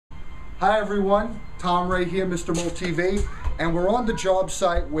Hi everyone, Tom Ray here, Mr. Mold TV, and we're on the job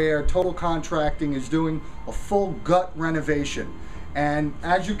site where Total Contracting is doing a full gut renovation. And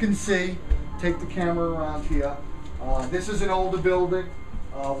as you can see, take the camera around here, this is an older building.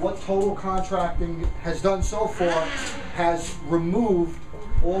 What Total Contracting has done so far has removed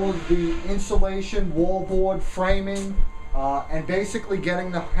all of the insulation, wallboard, framing, and basically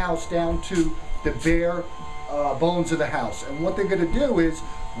getting the house down to the bare bones of the house. And what they're going to do is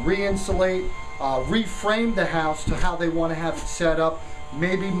re-insulate, reframe the house to how they want to have it set up,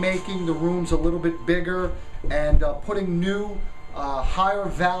 maybe making the rooms a little bit bigger and putting new higher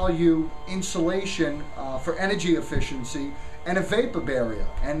value insulation for energy efficiency and a vapor barrier.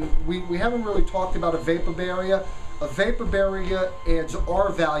 And we haven't really talked about a vapor barrier. A vapor barrier adds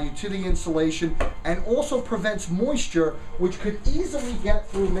R value to the insulation and also prevents moisture, which could easily get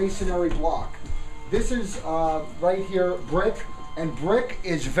through masonry block. This is right here brick, and brick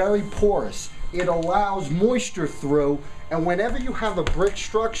is very porous. It allows moisture through, and whenever you have a brick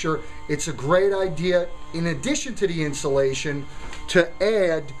structure, it's a great idea, in addition to the insulation, to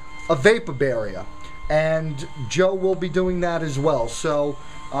add a vapor barrier. And Joe will be doing that as well. So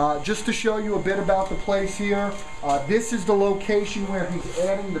just to show you a bit about the place here, this is the location where he's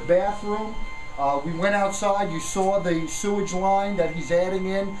adding the bathroom. We went outside, you saw the sewage line that he's adding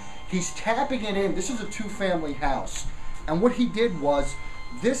in. He's tapping it in. This is a two-family house. And what he did was,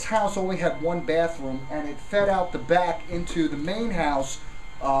 this house only had one bathroom and it fed out the back into the main house,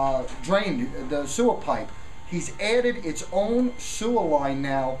 drained the sewer pipe. He's added its own sewer line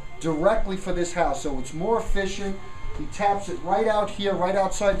now directly for this house, so it's more efficient. He taps it right out here, right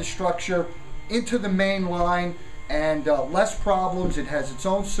outside the structure, into the main line, and less problems. It has its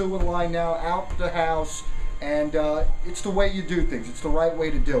own sewer line now out the house, and it's the way you do things. It's the right way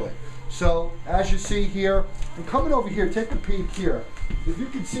to do it. So as you see here, and coming over here, take a peek here. If you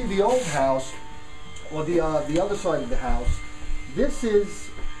can see the old house, or the other side of the house, this is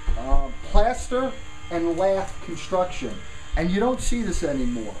plaster and lath construction, and you don't see this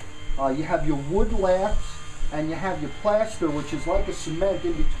anymore. You have your wood laths and you have your plaster, which is like a cement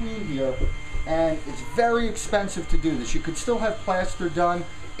in between here, and it's very expensive to do this. You could still have plaster done.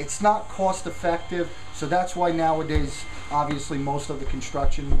 It's not cost effective, so that's why nowadays obviously most of the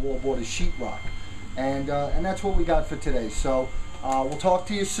construction wallboard is sheetrock, and that's what we got for today. So we'll talk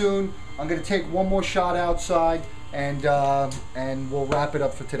to you soon. I'm going to take one more shot outside, and we'll wrap it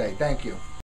up for today. Thank you.